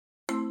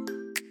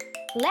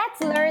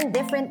Let's learn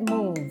different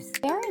moves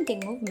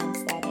Parenting movements,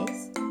 that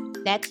is.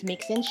 Let's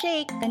mix and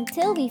shake.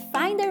 Until we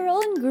find our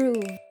own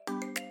groove.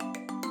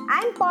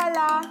 I'm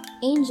Paula.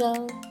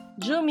 Angel.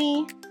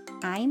 Jumi.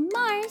 I'm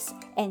Mars,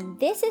 and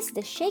this is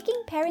the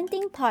Shaking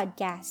Parenting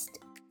Podcast.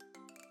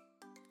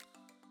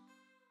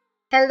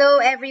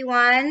 Hello,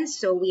 everyone.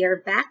 So we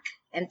are back,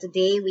 and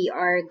today we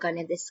are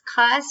gonna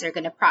discuss or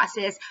gonna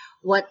process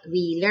what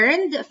we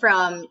learned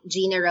from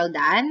Gina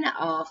Roldan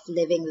of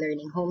Living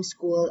Learning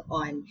Homeschool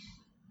on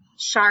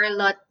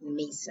Charlotte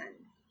Mason.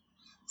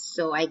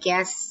 So I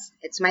guess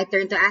it's my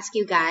turn to ask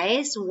you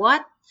guys,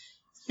 what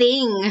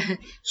thing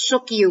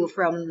shook you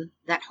from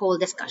that whole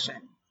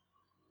discussion?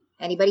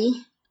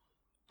 Anybody?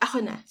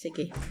 Ako na,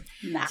 sige.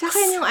 Max. Sa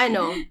akin yung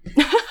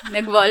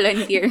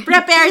Nag-volunteer.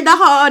 prepared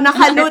ako,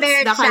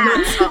 Prepared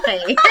naka-notes. siya.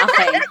 Okay.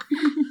 Okay.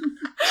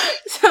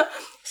 So,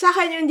 sa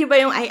akin yun, di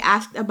ba yung I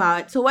asked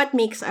about, so what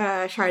makes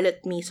a Charlotte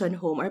Mason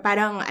home? Or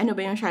parang, ano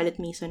ba yung Charlotte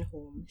Mason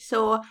home?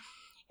 So,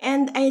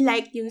 and I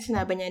liked yung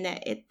sinabi niya na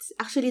it's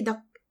actually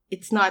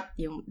it's not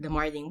yung the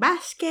morning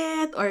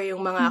basket or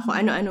yung mga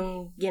kung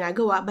ano-anong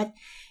ginagawa, but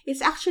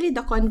it's actually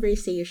the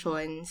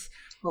conversations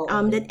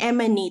that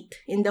emanate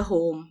in the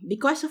home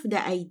because of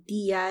the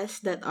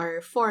ideas that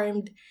are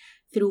formed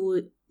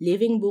through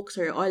living books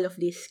or all of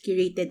these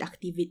curated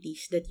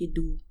activities that you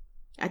do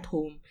at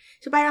home.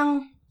 So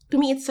parang, to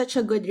me, it's such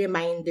a good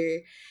reminder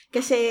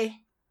kasi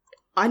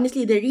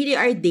honestly, there really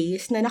are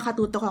days na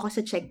nakatutok ako sa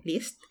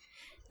checklist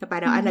na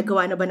parang,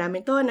 nagawa na ba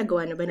namin to?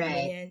 Nagawa na ba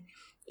namin yan?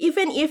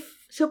 Even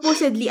if,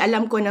 supposedly,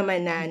 alam ko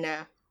naman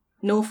na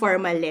no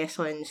formal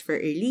lessons for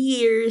early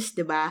years,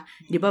 di ba?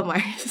 Di ba,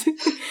 Mars?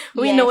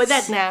 We know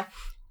that na.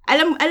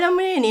 Alam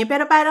mo yun eh.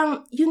 Pero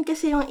parang, yun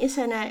kasi yung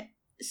isa na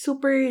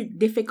super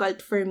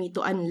difficult for me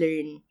to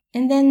unlearn.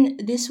 And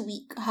then, this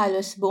week,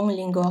 halos buong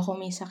linggo ako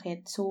may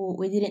sakit. So,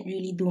 we didn't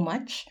really do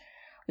much.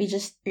 We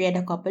just read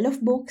a couple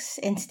of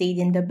books and stayed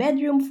in the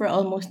bedroom for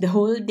almost the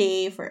whole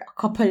day, for a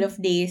couple of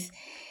days.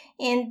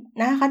 And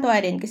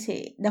nakakatawa rin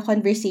kasi the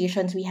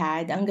conversations we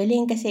had, ang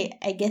galing kasi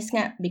I guess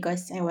nga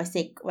because I was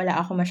sick, wala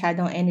ako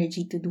masyadong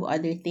energy to do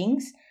other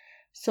things.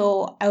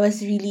 So, I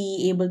was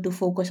really able to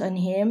focus on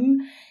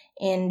him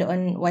and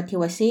on what he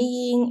was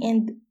saying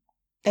and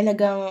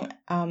talagang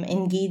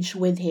engage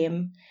with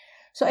him.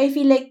 So, I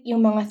feel like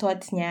yung mga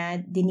thoughts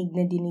niya, dinig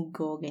na dinig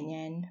ko,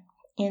 ganyan.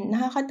 And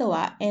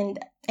nakakatawa. And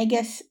I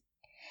guess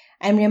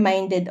I'm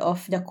reminded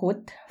of the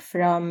quote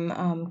from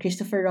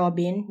Christopher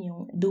Robin,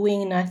 yung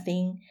doing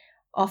nothing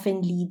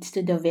often leads to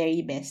the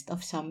very best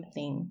of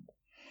something.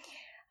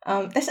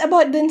 Tas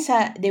about dun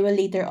sa, they will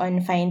later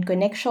on find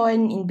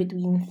connection in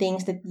between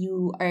things that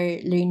you are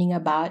learning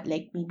about,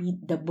 like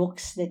maybe the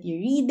books that you're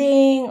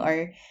reading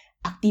or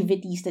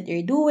activities that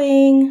you're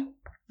doing,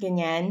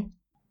 ganyan.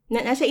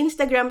 Nasa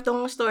Instagram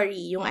tong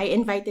story, yung I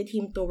invited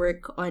him to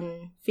work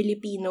on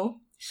Filipino.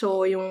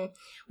 So,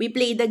 we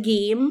played the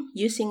game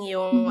using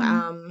yung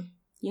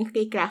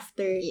kay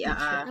Crafter.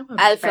 Yeah.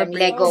 Alphabet.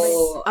 Lego.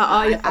 Oo,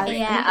 yung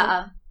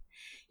Yeah,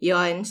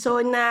 Yon.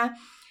 So,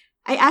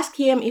 I asked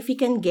him if he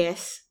can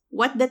guess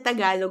what the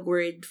Tagalog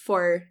word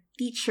for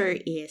teacher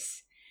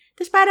is.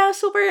 Tapos parang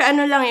super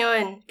lang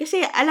yon.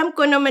 Kasi alam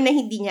ko naman na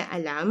hindi niya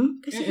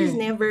alam. Kasi he's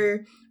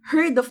never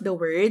heard of the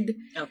word.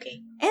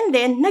 Okay. And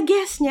then,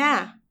 nag-guess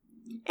niya.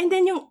 And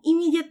then, yung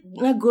immediate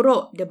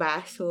naguro,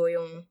 diba? So,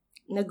 yung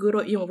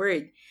naguro yung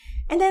word.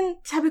 And then,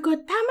 sabi ko,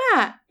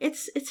 tama!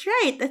 It's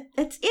right.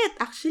 That's it.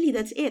 Actually,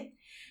 that's it.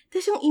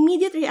 Tapos yung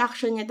immediate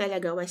reaction niya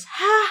talaga was,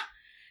 ha?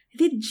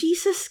 Did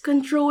Jesus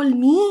control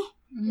me?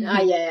 Yeah,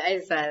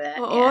 I saw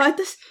that. Oo. Yeah.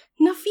 Tapos,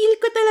 na-feel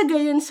ko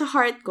talaga yun sa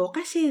heart ko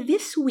kasi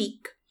this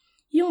week,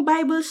 yung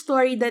Bible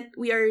story that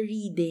we are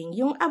reading,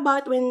 yung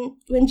about when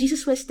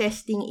Jesus was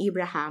testing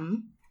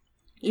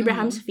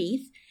Abraham's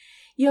faith,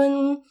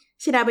 yung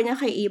sinabi niya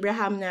kay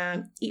Abraham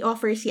na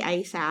i-offer si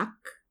Isaac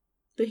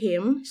to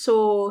him.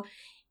 So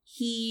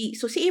si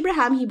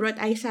Abraham, he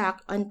brought Isaac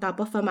on top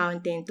of a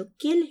mountain to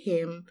kill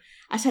him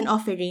as an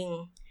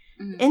offering.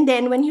 And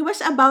then, when he was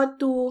about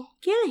to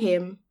kill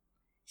him,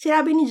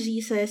 sinabi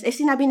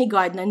ni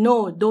God na,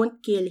 no,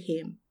 don't kill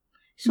him.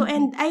 So,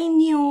 and I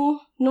knew,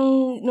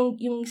 nung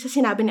yung sa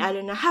sinabi ni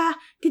Alon na, ha,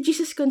 did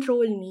Jesus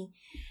control me?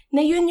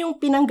 Na yun yung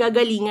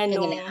pinanggagalingan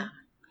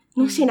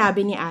nung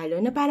sinabi ni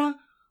Alon, na parang,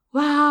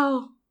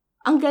 wow,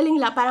 ang galing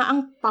la, parang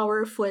ang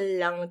powerful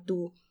lang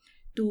to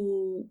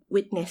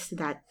witness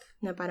that.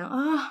 Na parang,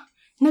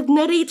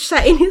 nag-narrate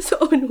siya in his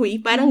own way.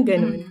 Parang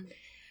ganun.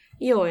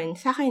 Yun,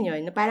 sa akin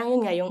yun. Na parang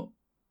yun nga,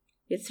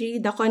 it's really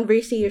the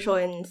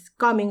conversations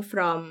coming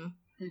from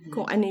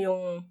kung ano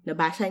yung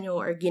nabasa nyo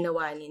or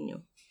ginawa ninyo.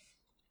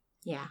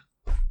 Yeah.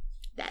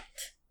 That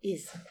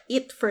is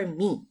it for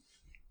me.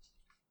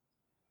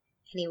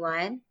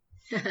 Anyone?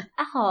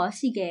 Ako,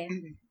 sige.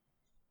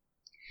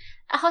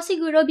 Ako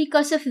siguro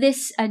because of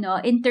this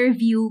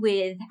interview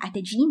with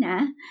Ate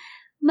Gina,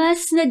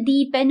 mas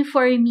na-deepen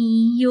for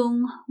me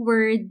yung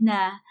word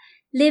na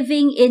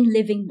living in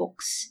living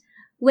books.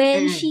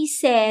 When she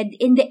said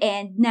in the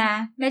end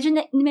na, medyo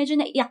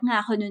naiyak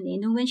nga ako nun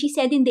eh, when she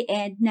said in the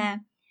end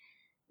na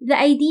the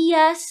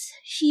ideas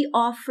she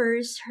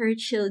offers her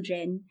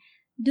children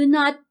do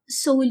not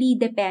solely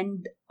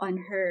depend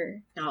on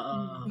her.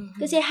 Oo.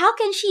 Kasi how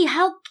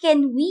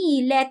can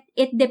we let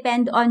it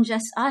depend on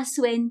just us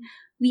when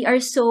we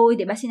are so,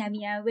 di ba sinabi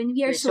niya, when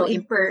we are We're so so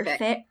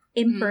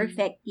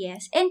imperfect,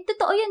 yes. And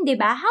totoo yun, di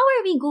ba? How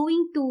are we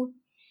going to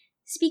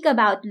speak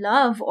about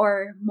love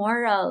or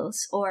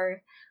morals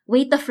or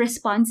weight of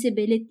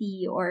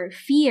responsibility or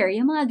fear?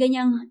 Yung mga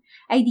ganyang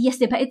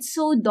ideas, di ba? It's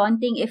so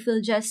daunting if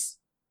we'll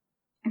just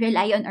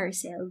rely on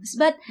ourselves.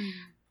 But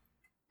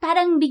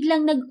parang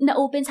biglang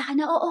na-open sa akin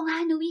na, oo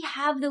nga, no, we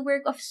have the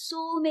work of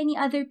so many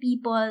other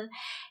people.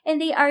 And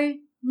they are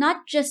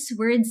not just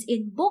words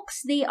in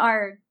books. They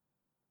are,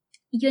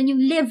 yun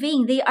yung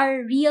living. They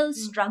are real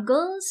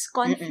struggles,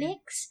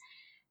 conflicts,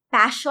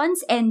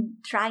 passions,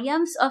 and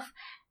triumphs of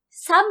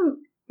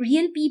some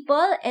real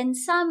people and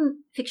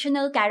some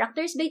fictional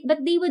characters.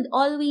 But they would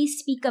always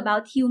speak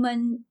about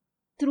human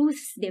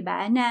truths,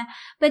 diba? Na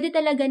pwede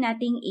talaga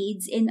nating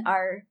aids in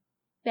our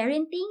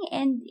parenting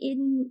and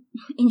in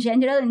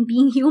general and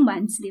being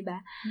humans,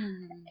 diba?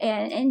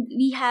 And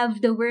we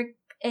have the work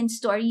and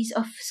stories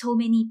of so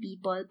many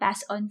people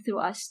passed on through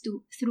us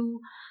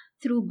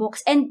through books.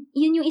 And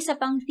yun yung isa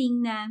pang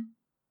thing na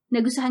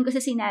nagustuhan ko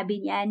sa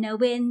sinabi niya, na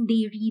when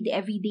they read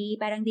every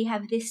day, parang they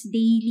have this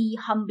daily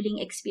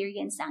humbling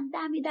experience na ang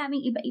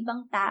dami-daming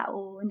iba-ibang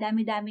tao, ang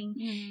dami-daming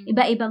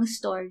iba-ibang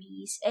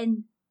stories.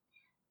 And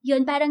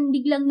yun, parang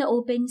biglang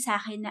na-open sa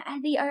akin na,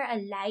 they are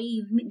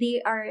alive, they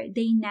are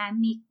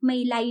dynamic,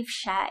 may life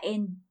siya,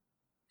 and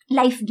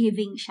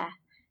life-giving siya.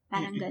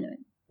 Parang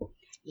ganun.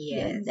 Yes.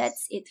 Yun,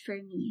 that's it for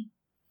me.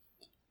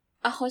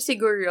 Ako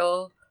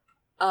siguro,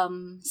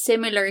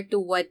 similar to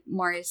what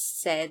Mars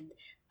said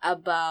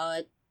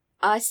about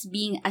us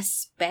being a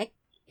speck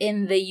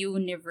in the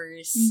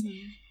universe.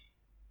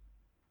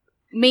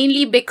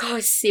 Mainly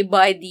because si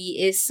Buddy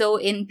is so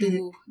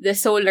into the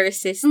solar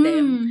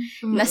system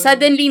na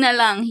suddenly na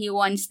lang he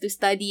wants to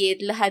study it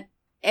lahat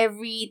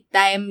every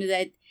time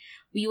that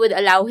we would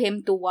allow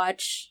him to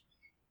watch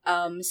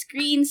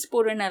screens,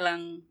 puro na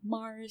lang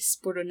Mars,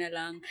 puro na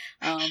lang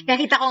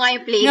Nakita ko nga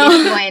yung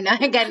playlist mo, no?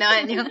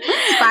 Ganon. Yung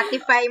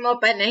Spotify mo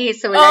pa na his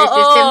solar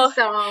system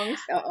songs.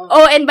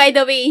 Oh, and by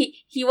the way,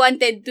 he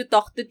wanted to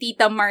talk to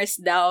Tita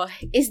Mars daw.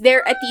 Is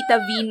there a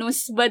Tita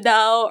Venus ba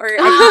daw? Or a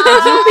Tita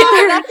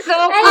Jupiter? That's so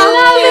cool! I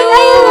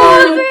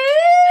love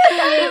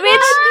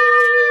it!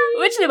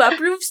 Which, diba,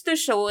 proves to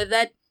show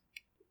that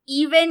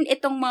even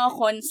itong mga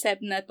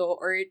concept na to,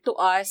 or to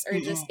us,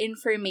 or just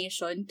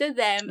information, to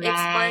them,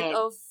 it's part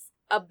of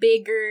a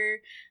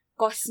bigger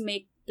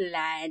cosmic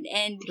plan.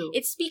 And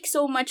it speaks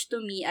so much to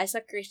me as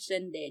a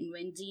Christian din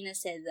when Gina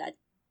said that.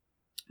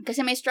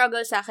 Kasi may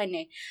struggle sa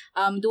akin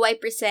do I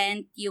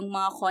present yung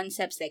mga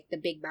concepts like the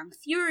Big Bang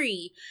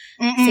Theory,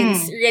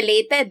 since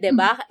related,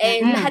 diba?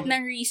 And lahat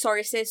ng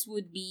resources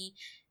would be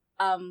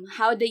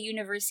how the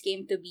universe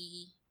came to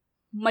be.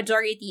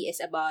 Majority is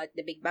about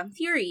the Big Bang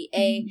Theory.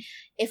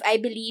 If I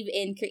believe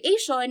in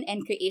creation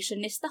and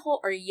creationist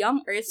ako or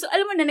young earth, so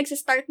alam mo na,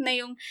 nagsastart na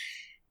yung,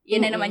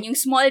 yan na naman, yung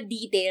small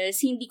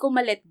details, hindi ko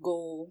ma-let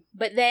go.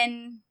 But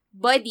then,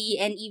 Buddy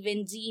and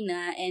even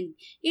Gina and,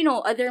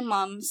 other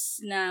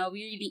moms na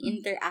we really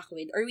interact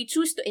with or we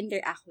choose to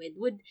interact with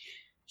would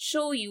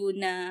show you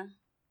na,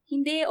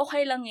 hindi,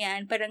 okay lang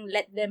yan, parang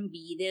let them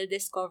be, they'll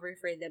discover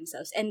for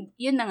themselves. And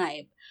yun na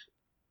nga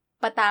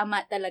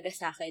patama talaga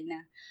sa akin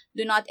na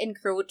do not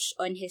encroach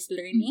on his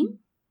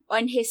learning,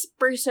 on his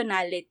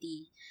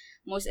personality,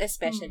 most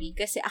especially.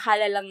 Kasi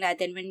akala lang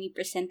natin when we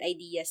present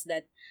ideas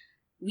that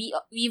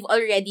we've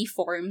already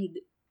formed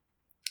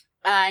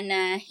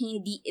na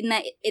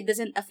it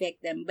doesn't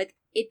affect them, but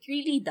it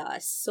really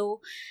does.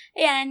 So,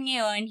 ayan,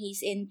 ngayon,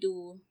 he's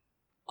into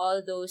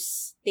all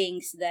those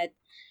things that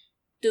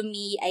to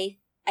me,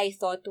 I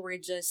thought were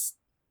just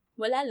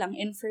wala lang,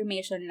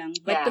 information lang.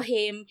 But to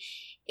him,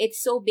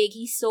 it's so big.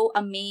 He's so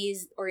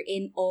amazed or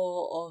in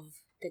awe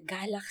of the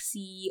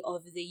galaxy,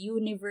 of the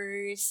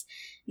universe,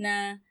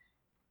 na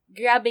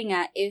grabe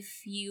nga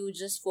if you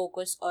just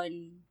focus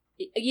on,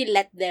 you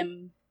let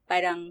them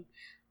parang,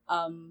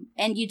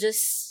 and you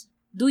just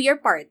do your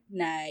part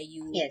na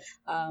you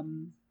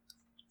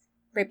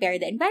prepare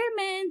the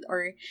environment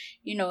or,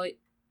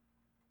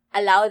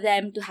 allow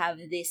them to have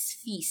this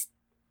feast.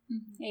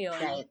 Ayun.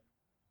 Right.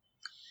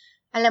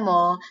 Alam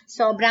mo,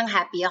 sobrang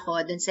happy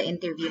ako dun sa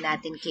interview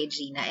natin kay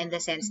Gina in the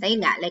sense na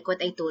yun nga, like what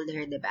I told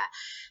her, diba?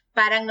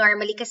 Parang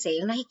normally kasi,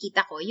 yung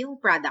nakikita ko,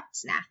 yung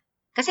products na.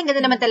 Kasi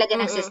ganda naman talaga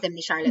ng system ni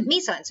Charlotte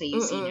Mason. So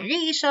you see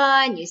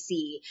narration, you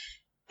see,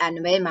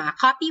 mga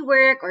copy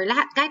work, or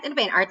lahat, kahit ano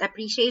pa yun, art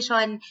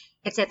appreciation,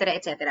 etc.,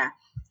 etc.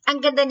 Ang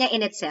ganda niya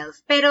in itself.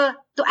 Pero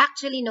to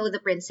actually know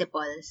the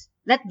principles,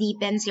 that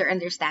deepens your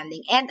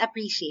understanding and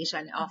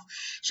appreciation of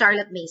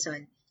Charlotte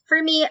Mason. For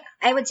me,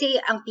 I would say,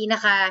 ang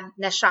pinaka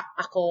na-shock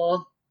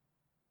ako,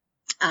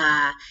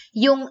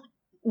 yung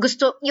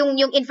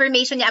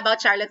information niya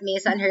about Charlotte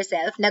Mason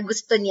herself, na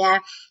gusto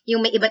niya yung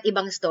may iba't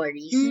ibang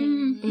stories.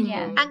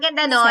 Yeah. Ang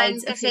ganda nun,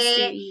 Sides of kasi,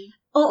 history.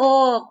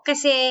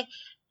 kasi,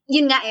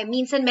 yun nga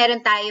minsan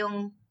meron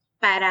tayong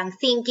parang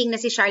thinking na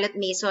si Charlotte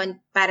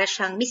Mason para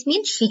siyang Miss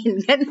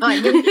Minchin.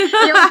 Ganon.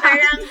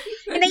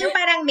 Yung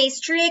parang may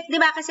strict, di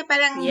ba? Kasi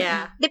parang,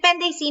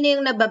 depende sino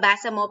yung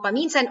nababasa mo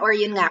paminsan or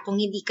yun nga, kung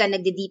hindi ka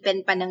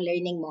nagde-deepen pa ng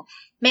learning mo,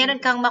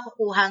 meron kang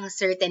makukuhang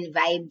certain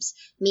vibes.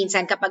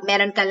 Minsan kapag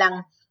meron ka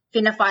lang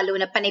pina-follow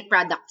na panay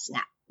products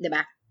nga, di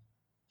ba?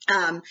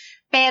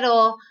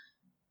 Pero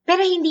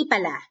hindi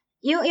pala.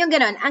 Yung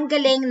ganon, ang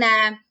galing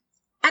na,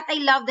 at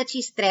I love that she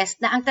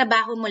stressed na ang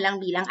trabaho mo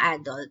lang bilang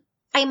adult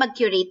ay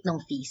mag-curate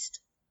ng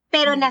feast.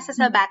 Pero nasa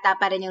sa bata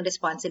pa rin yung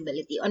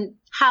responsibility on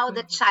how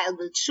the child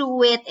will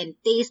chew it and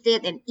taste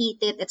it and eat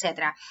it,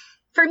 etc.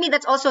 For me,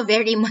 that's also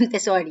very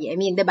Montessori. I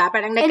mean, diba?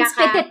 Parang And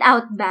spit it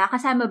out ba?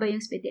 Kasama ba yung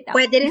spit it out?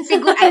 Pwede rin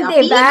siguro.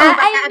 Feeling ko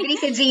baka-agree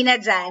si Gina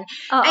dyan.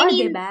 Oo,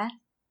 diba?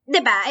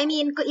 Diba? I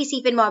mean, kung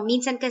isipin mo,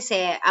 minsan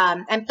kasi,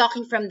 I'm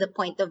talking from the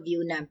point of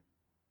view na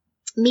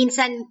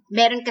minsan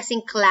meron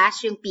kasing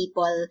clash yung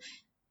people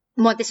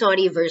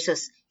Montessori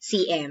versus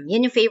CM.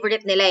 Yan yung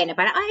favorite nila na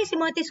parang, si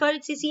Montessori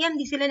at si CM,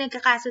 di sila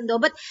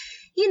nagkakasundo. But,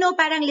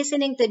 parang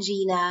listening to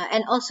Gina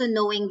and also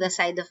knowing the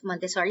side of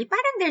Montessori,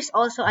 parang there's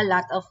also a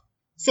lot of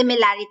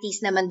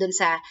similarities naman dun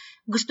sa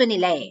gusto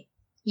nila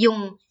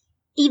Yung,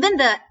 even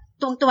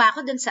tuwa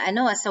ko dun sa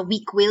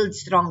weak-willed,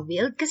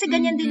 strong-willed. Kasi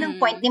ganyan din ang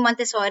point ni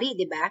Montessori,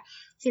 di ba?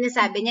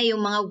 Sinasabi niya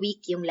yung mga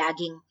weak, yung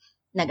laging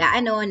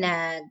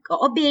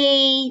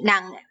nag-obey,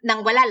 nang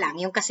wala lang,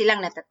 yung kasi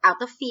lang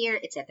out of fear,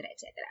 etc.,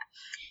 etc.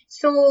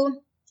 So,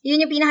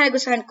 yun yung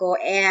pinakagustuhan ko,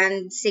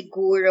 and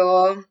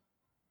siguro,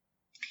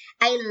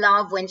 I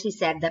love when she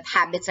said that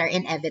habits are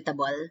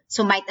inevitable,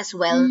 so might as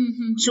well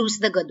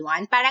choose the good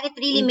one. Parang it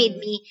really made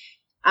me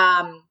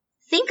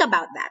think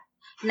about that,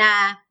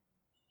 na,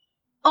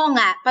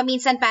 nga,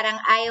 paminsan parang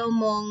ayaw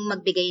mong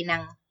magbigay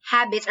ng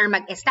habits or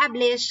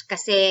mag-establish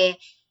kasi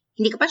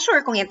hindi ka pa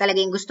sure kung yan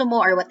talaga yung gusto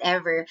mo or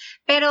whatever.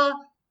 Pero,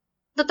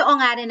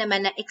 totoo nga rin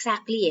naman na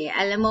exactly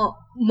alam mo,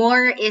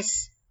 more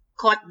is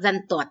caught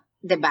than taught.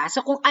 Diba?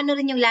 So, kung ano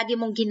rin yung lagi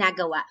mong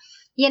ginagawa,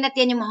 yan at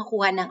yan yung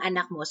makakuha ng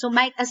anak mo. So,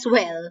 might as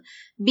well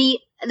be,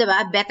 diba,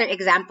 a better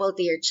example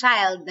to your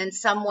child than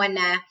someone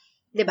na,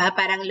 diba,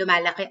 parang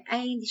lumalaki,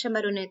 hindi siya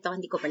marunong ito,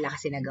 hindi ko pala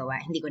kasi nagawa,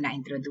 hindi ko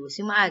na-introduce,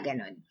 yung mga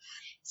ganon.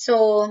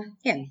 So,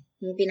 yan,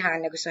 yung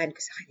pinaka-nagustuhan ko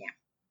sa kanya.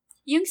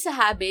 Yung sa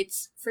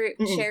habits,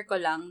 share ko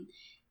lang,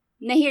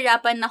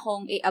 nahirapan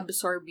akong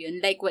i-absorb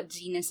yun. Like what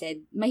Gina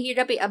said,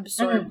 mahirap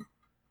i-absorb.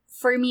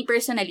 For me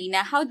personally,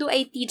 na how do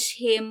I teach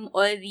him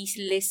all these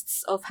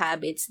lists of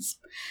habits?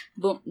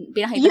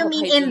 You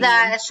mean in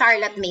the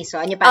Charlotte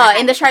Mason?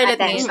 In the Charlotte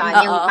Mason.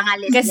 Yung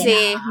pangalis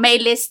kasi may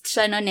list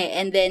siya nun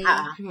and then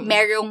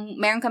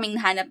meron kaming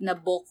nahanap na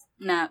book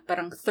na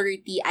parang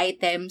 30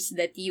 items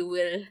that you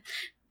will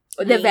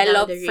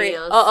develop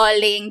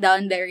laying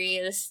down the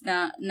rails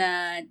na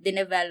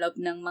dinevelop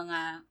ng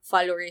mga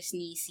followers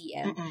ni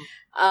CM.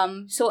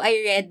 So I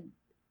read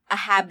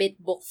a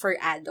habit book for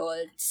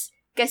adults.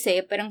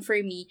 Kasi, parang for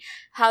me,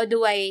 how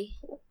do I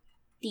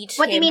teach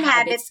What him do you mean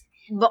habits?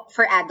 Book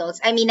for adults?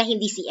 I mean, na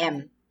hindi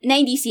CM. Na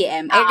hindi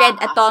CM. I read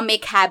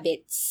Atomic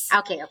Habits.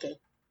 Okay.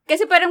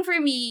 Kasi parang for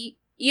me,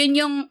 yun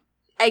yung,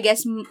 I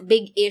guess,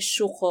 big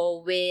issue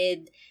ko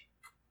with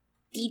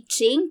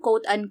teaching,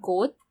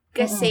 quote-unquote.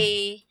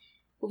 Kasi,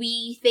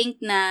 we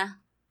think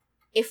na,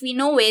 if we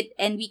know it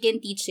and we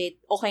can teach it,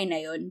 okay na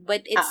yun.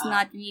 But it's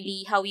not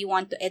really how we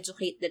want to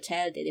educate the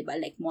child, diba?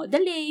 Like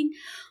modeling,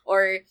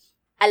 or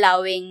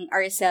allowing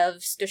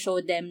ourselves to show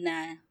them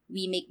na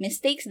we make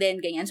mistakes din,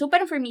 ganyan. So,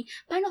 parang for me,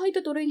 paano ko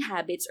ituturo yung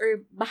habits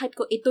or bakit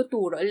ko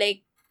ituturo?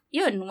 Like,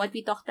 yun, what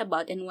we talked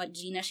about and what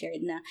Gina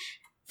shared na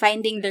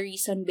finding the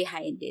reason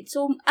behind it.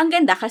 So, ang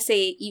ganda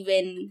kasi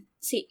even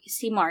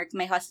si Mark,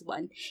 my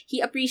husband,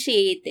 he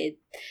appreciated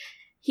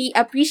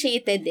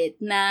it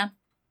na,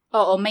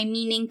 may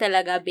meaning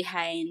talaga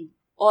behind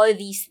all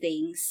these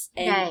things.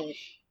 And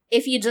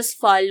if you just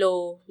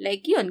follow,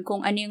 like yun,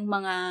 kung ano yung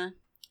mga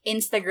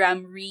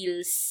Instagram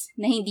reels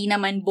na hindi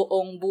naman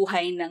buong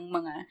buhay ng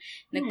mga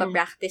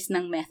nagpa-practice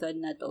ng method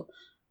na to,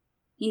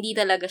 hindi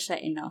talaga siya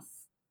enough.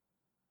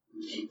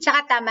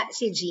 Tsaka tama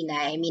si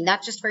Gina. I mean,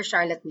 not just for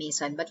Charlotte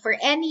Mason, but for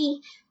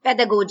any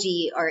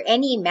pedagogy or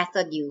any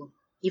method you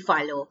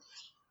follow,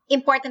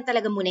 important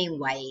talaga muna yung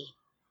why.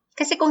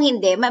 Kasi kung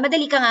hindi,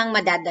 madali ka ngang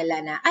madadala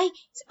na,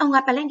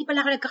 nga pala, hindi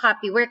pala ako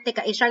nagka-copy work.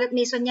 Teka, Charlotte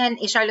Mason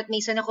yan. Charlotte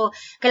Mason ako,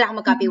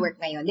 kailangan mag-copy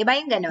work ngayon. Di ba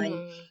yung ganon?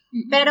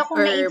 Pero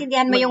kung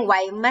naiintindihan mo yung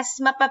why, mas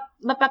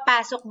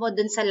mapapasok mo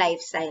dun sa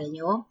lifestyle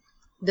nyo,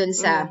 dun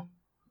sa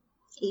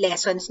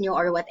lessons nyo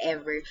or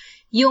whatever,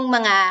 yung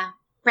mga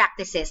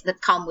practices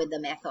that come with the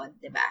method.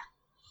 Di ba?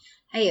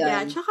 Ayun.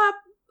 Yeah, tsaka,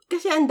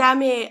 kasi ang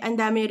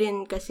dami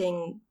rin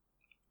kasing,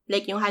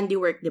 like yung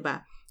handiwork, di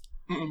ba?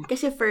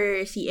 Kasi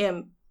for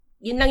CM,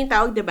 yun lang yung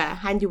tawag, diba?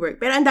 Handiwork.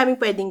 Pero ang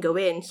daming pwedeng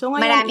gawin. So,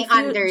 ngayon, maraming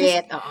under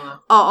it.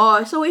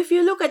 Oo. So, if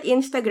you look at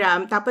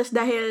Instagram, tapos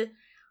dahil,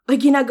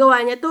 ginagawa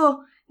niya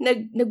to,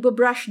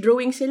 nagbo-brush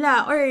drawing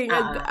sila, or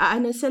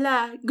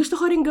sila, gusto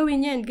ko rin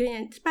gawin yan,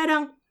 ganyan.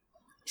 Parang,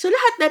 So,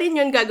 lahat na rin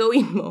yun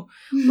gagawin mo.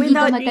 Hindi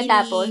ka Without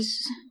matatapos.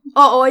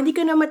 Oo, hindi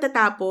ka na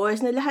matatapos.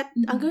 Na lahat,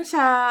 hanggang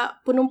sa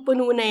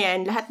punong-puno na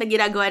yan, lahat na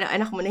ginagawa ng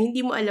anak mo na hindi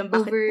mo alam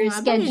bakit Over nga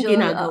ba schedule, yung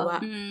ginagawa.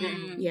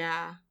 Mm.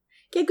 Yeah.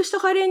 Kaya gusto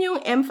ko rin yung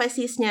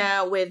emphasis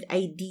niya with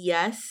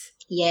ideas.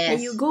 Na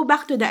Yes. you go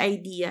back to the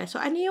idea. So,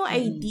 ano yung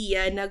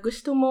idea na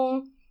gusto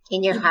mong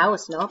In your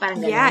house, no?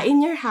 Parang ganun. yeah,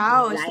 in your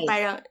house. Life.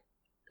 Parang,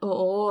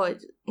 oo,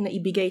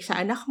 naibigay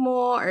sa anak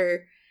mo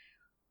or,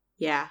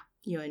 yeah,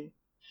 yun.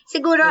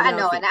 Siguro, I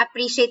love it.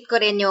 na-appreciate ko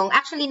rin yung,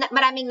 actually,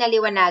 maraming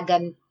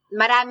naliwanagan.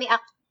 Maraming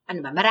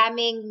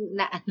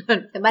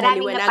Naliwanagan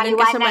napaliwanag.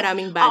 ka sa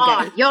maraming bagay.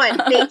 Oo, yun.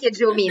 Thank you,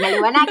 Jumi.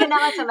 Naliwanagan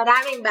ako sa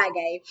maraming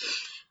bagay.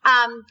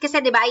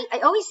 Kasi, di ba,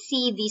 I always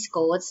see these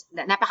quotes.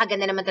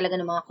 Napakaganda naman talaga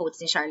ng mga quotes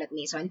ni Charlotte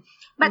Mason.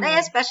 But I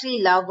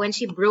especially love when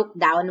she broke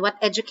down what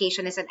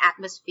education is: an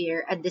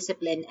atmosphere, a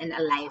discipline, and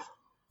a life.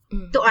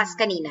 To us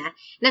kanina,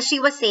 na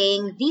she was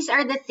saying, these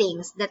are the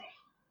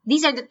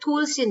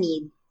tools you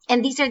need,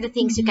 and these are the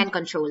things you can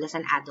control as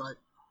an adult.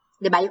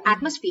 Diba? Yung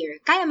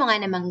atmosphere, kaya mo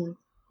nga namang,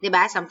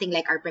 diba, something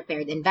like our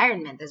prepared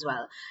environment as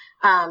well.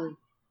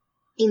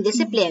 In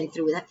discipline,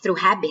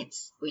 through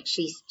habits, which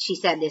she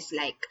said is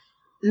like,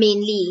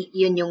 mainly,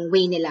 yun yung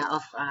way nila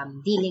of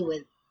dealing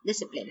with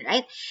discipline,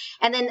 right?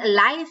 And then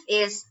life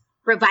is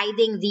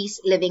providing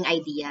these living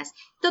ideas.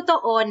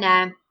 Totoo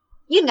na,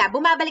 yun nga,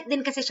 bumabalik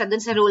din kasi siya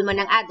dun sa role mo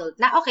ng adult,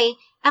 na okay,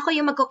 ako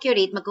yung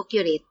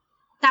magko-curate,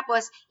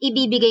 tapos,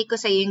 ibibigay ko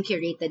sa'yo yung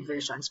curated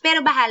versions.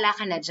 Pero bahala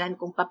ka na dyan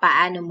kung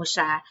papaano mo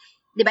siya,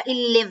 di ba,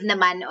 i-live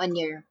naman on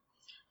your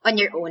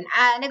own.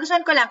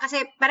 Nagustuhan ko lang kasi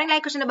parang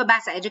like ko siya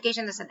nababasa,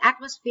 education as an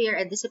atmosphere,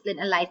 a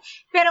discipline, a life.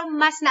 Pero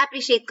mas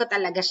na-appreciate ko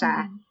talaga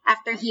siya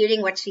after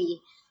hearing what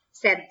she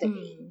said to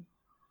me.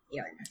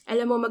 Yun.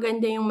 Alam mo,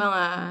 maganda yung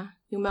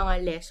mga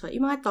lesson,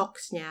 yung mga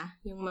talks niya,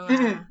 yung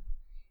mga,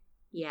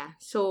 yeah.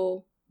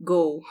 So,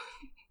 go.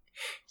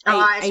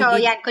 I So,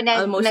 did yan, kung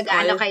almost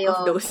nag-ano all kayo,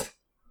 of those.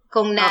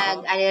 kung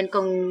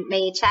kung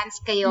may chance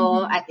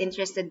kayo at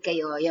interested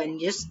kayo, yun,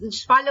 just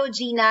follow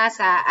Gina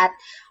at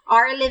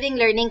Our Living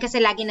Learning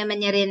kasi lagi naman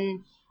niya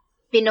rin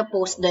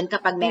pinopost doon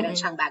kapag meron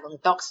siyang bagong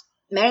talks.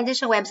 Meron din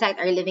siyang website,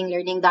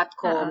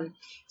 ourlivinglearning.com.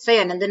 So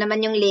yun, nandun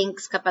naman yung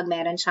links kapag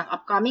meron siyang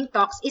upcoming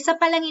talks.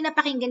 Isa pa lang yung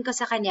napakinggan ko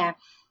sa kanya,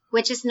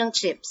 which is nung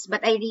Chips.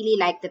 But I really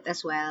liked it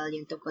as well,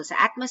 yung tungkol sa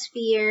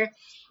atmosphere.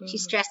 She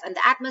stressed on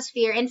the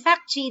atmosphere. In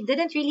fact, she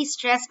didn't really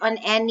stress on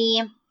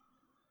any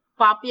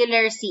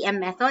popular CM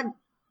method.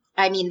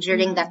 I mean,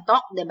 during that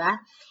talk,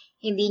 diba?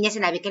 Hindi niya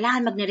sinabi,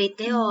 kailangan mag-narrate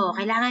kayo,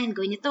 kailangan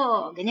gawin niyo to,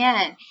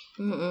 ganyan.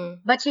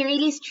 But she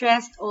really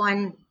stressed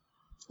on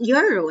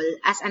your role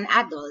as an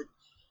adult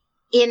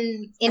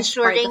in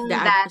ensuring as part of the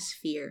that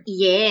atmosphere.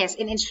 Yes,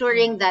 in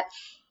ensuring that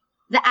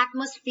the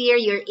atmosphere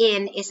you're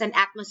in is an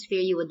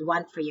atmosphere you would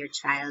want for your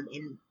child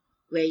and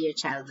where your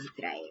child will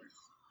thrive.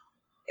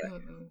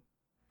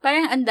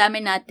 Parang ang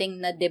dami nating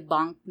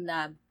na-debunk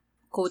na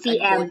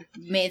quote-unquote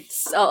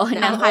myths. Oo,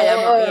 Nakakala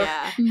mo,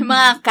 yeah.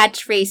 Mga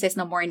catchphrases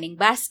na morning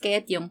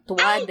basket, yung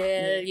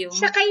twaddle, yung...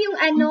 Saka yung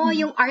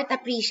yung art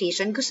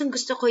appreciation,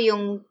 gustong-gusto ko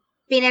yung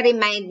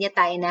pinaremind niya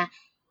tayo na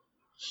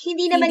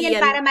hindi naman yan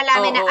para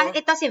malaman na,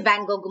 ito si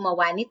Van Gogh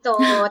gumawa nito,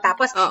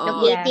 tapos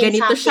nung 18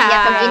 ganito something niya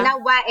itong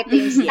ginawa, ito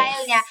yung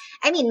style Yes. niya.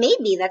 I mean,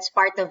 maybe that's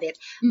part of it.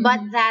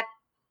 But that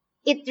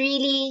it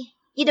really,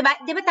 di ba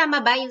tama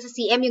ba yung sa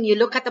CM, yung you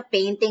look at a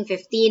painting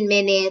 15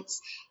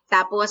 minutes,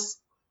 tapos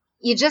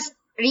you just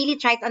really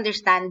try to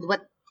understand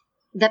what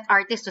that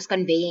artist was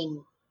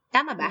conveying.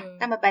 Tama ba?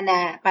 Tama ba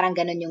na parang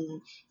ganun yung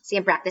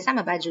CM practice?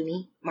 Tama ba,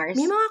 Jumi? Mars?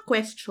 May mga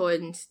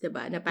questions,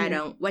 diba, na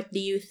parang, what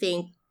do you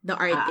think the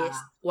artist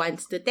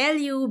wants to tell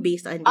you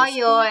based on this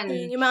yun.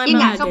 painting? Yung mga Yun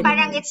nga, so ganun.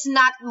 parang it's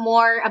not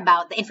more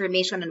about the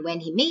information on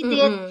when he made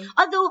it.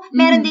 Although,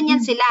 meron din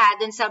yan sila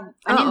dun sa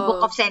yung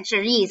Book of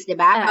Centuries, di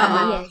ba?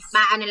 Yes.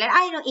 Maano nila,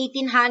 yung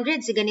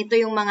 1800s, ganito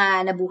yung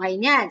mga nabuhay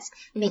niya.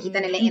 May kita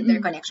nila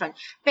interconnection.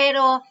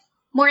 Pero,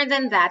 more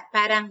than that,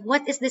 parang,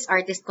 what is this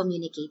artist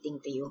communicating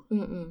to you?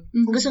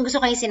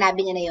 Gustong-gusto ko yung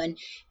sinabi niya na yun.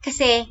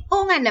 Kasi,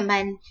 oo nga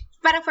naman,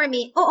 parang for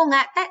me, oo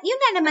nga, yun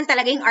nga naman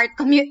talaga yung art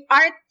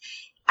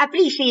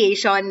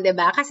appreciation,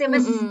 diba? Kasi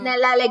mas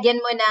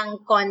nalalagyan mo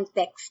ng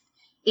context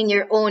in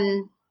your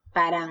own,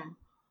 parang,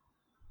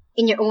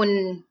 in your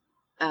own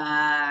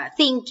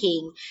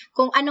thinking,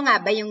 kung ano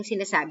nga ba yung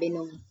sinasabi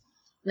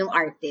nung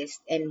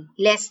artist, and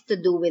less to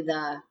do with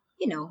the,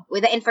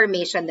 with the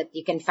information that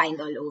you can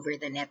find all over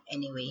the net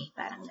anyway.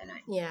 Parang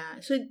gano'n. Yeah.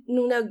 So,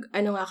 nung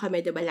nga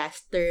kami, diba,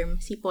 last term,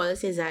 si Paul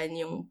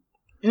Cezanne, yung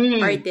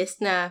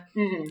artist na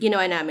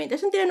ginawa namin.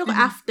 Tapos, nung tinanong ko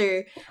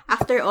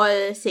after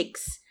all 6,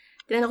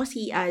 tinanong ko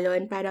si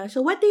Alon, parang,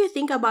 so what do you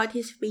think about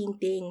his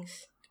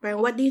paintings?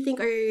 Parang, what do you think,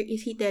 or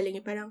is he telling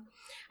you? Parang,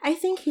 I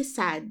think he's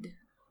sad.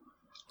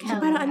 Kasi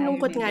parang ang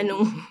lungkot nga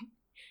nung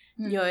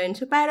yun.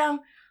 So,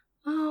 parang,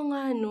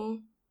 nga,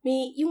 no.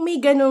 May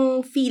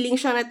ganong feeling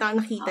siya na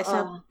nakita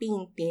sa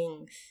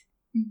paintings.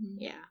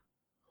 Yeah.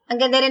 Ang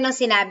ganda rin nung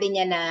sinabi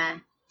niya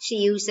na she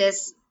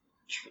uses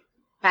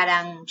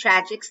parang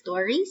tragic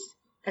stories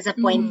as a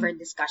point for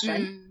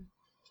discussion.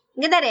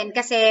 ganda rin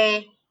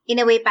kasi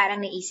in a way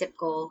parang naisip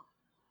ko,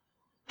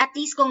 at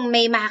least kung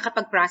may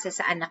makakapag-process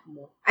sa anak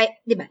mo,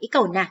 ay, di ba,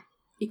 ikaw na.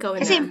 Ikaw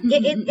Kasi na.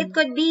 it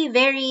could be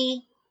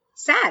very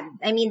sad.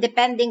 I mean,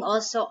 depending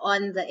also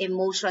on the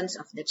emotions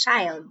of the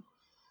child.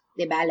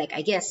 Di ba? Like,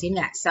 I guess, yun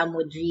nga, some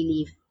would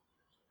really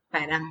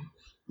parang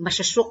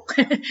masyashook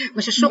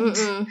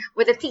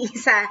with a T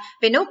sa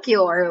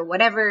Pinocchio or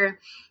whatever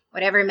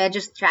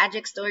medyo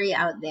tragic story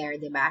out there,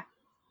 di ba?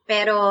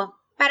 Pero,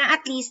 parang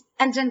at least,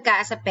 andyan ka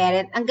as a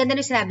parent. Ang ganda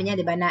nung sinabi niya,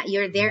 di ba, na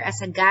you're there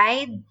as a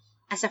guide,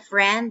 as a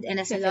friend, and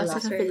as a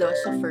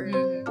philosopher.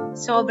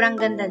 Sobrang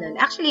ganda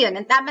nun. Actually yun,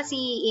 ang tama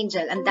si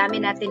Angel, ang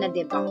dami natin na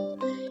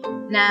debunk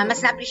na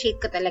mas na-appreciate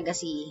ko talaga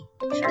si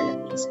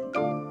Charlotte Mason.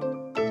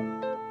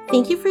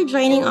 Thank you for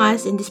joining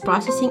us in this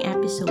processing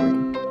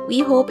episode.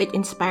 We hope it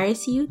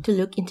inspires you to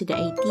look into the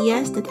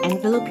ideas that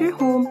envelop your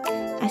home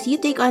as you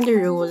take on the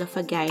role of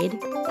a guide,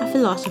 a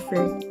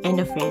philosopher, and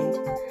a friend.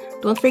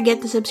 Don't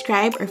forget to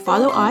subscribe or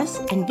follow us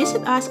and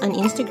visit us on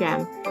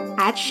Instagram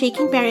at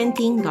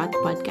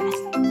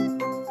shakingparenting.podcast.